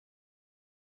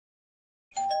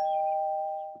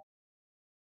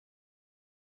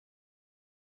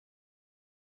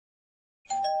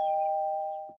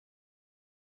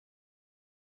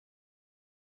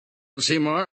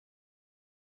Seymour.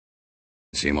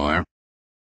 Seymour.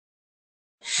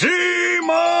 Seymour!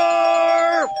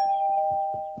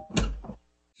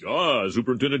 Ah,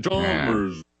 Superintendent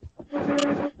Chalmers.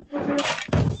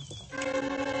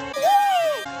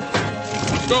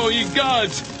 Oh, ye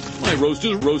gods! My roast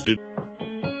is roasted.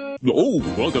 Oh,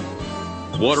 welcome.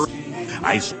 Water,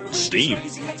 ice, steam. I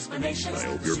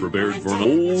hope you're prepared for an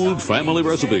old family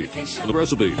recipe. The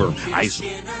recipe for ice.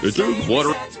 It's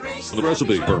water. The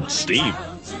recipe for steam.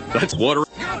 That's water.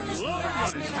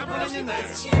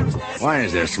 Why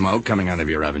is there smoke coming out of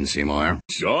your oven, Seymour?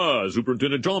 Ah,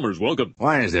 Superintendent Chalmers, welcome.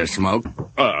 Why is there smoke?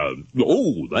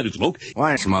 Oh, that is smoke.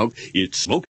 Why smoke? It's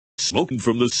smoke. Smoking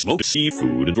from the smoked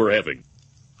seafood we're having.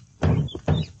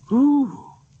 Ooh.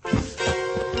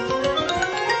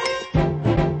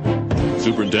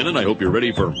 Superintendent, I hope you're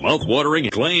ready for mouth-watering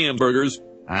clam burgers.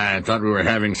 I thought we were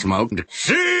having smoked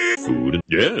Seafood.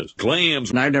 Yes,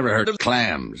 clams. I've never heard of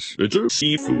clams. It's a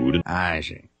seafood. I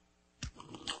see.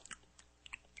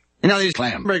 You know, these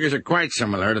clam burgers are quite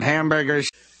similar to hamburgers.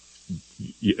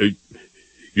 You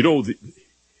know,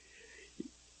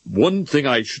 one thing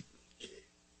I should...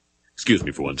 Excuse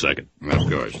me for 1 second. Of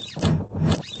course.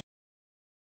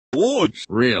 Oh,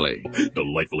 Really?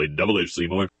 delightfully devilish,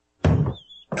 Seymour.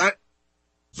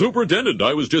 Superintendent,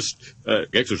 I was just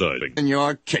exercising. In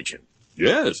your kitchen.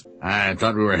 Yes. I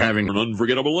thought we were having An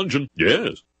unforgettable luncheon.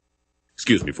 Yes.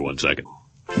 Excuse me for 1 second.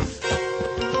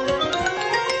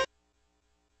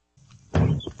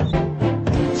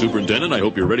 Superintendent, I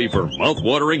hope you're ready for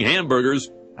mouth-watering hamburgers.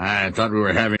 I thought we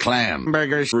were having clam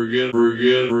burgers. Forget.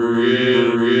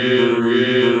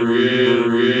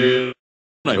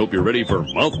 I hope you're ready for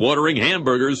mouth-watering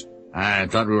hamburgers. I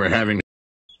thought we were having...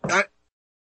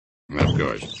 Of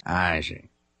course. I see.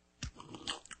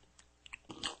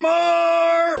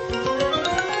 More!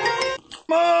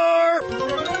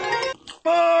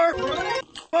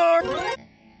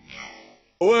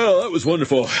 Well, that was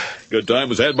wonderful. Good time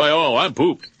was had by all. I'm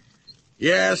pooped.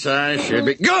 Yes, I should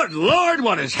be. Good Lord,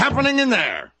 what is happening in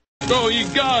there? Oh, ye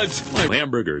gods! My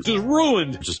hamburgers is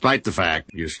ruined. Despite the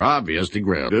fact you obviously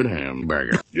grilled good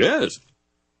hamburger. Yes.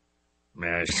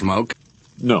 Smoke?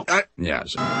 No.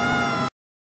 Yes.